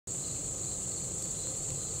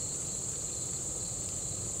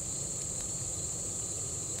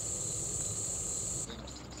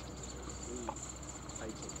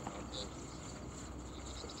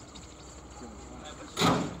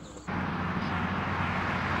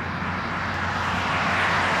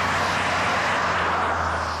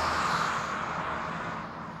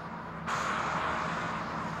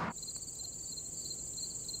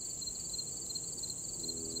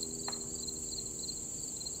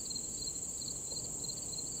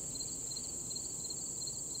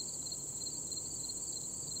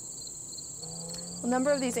A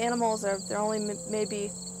number of these animals there are only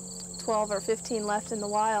maybe 12 or 15 left in the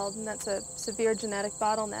wild, and that's a severe genetic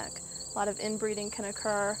bottleneck. A lot of inbreeding can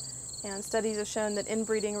occur, and studies have shown that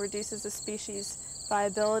inbreeding reduces a species'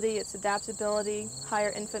 viability, its adaptability.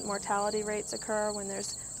 Higher infant mortality rates occur when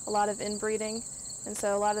there's a lot of inbreeding, and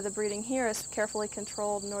so a lot of the breeding here is carefully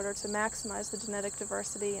controlled in order to maximize the genetic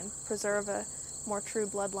diversity and preserve a more true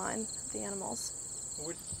bloodline of the animals.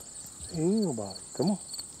 Come on. Come on.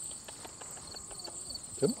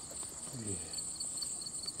 Yeah.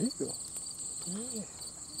 Here you go. Yeah.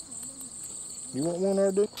 You want one,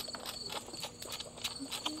 RD?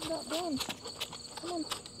 You're not done. Come on.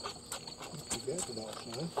 You got it all,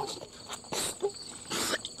 son.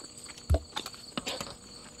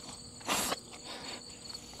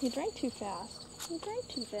 You drank too fast. You drank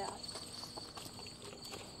too fast.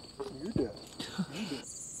 You're done. You're done.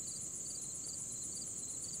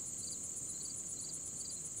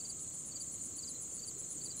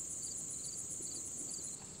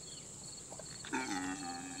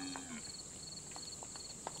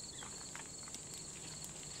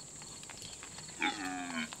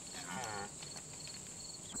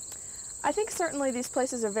 I think certainly these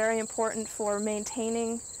places are very important for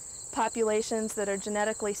maintaining populations that are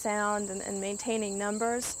genetically sound and maintaining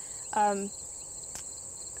numbers.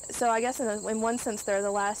 So I guess in one sense they're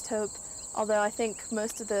the last hope, although I think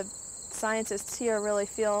most of the scientists here really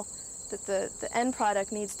feel that the end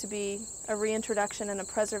product needs to be a reintroduction and a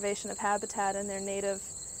preservation of habitat in their native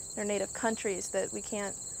countries, that we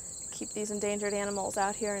can't keep these endangered animals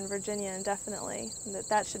out here in Virginia indefinitely, and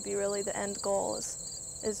that should be really the end goal,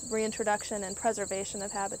 is reintroduction and preservation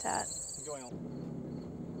of habitat. Going on.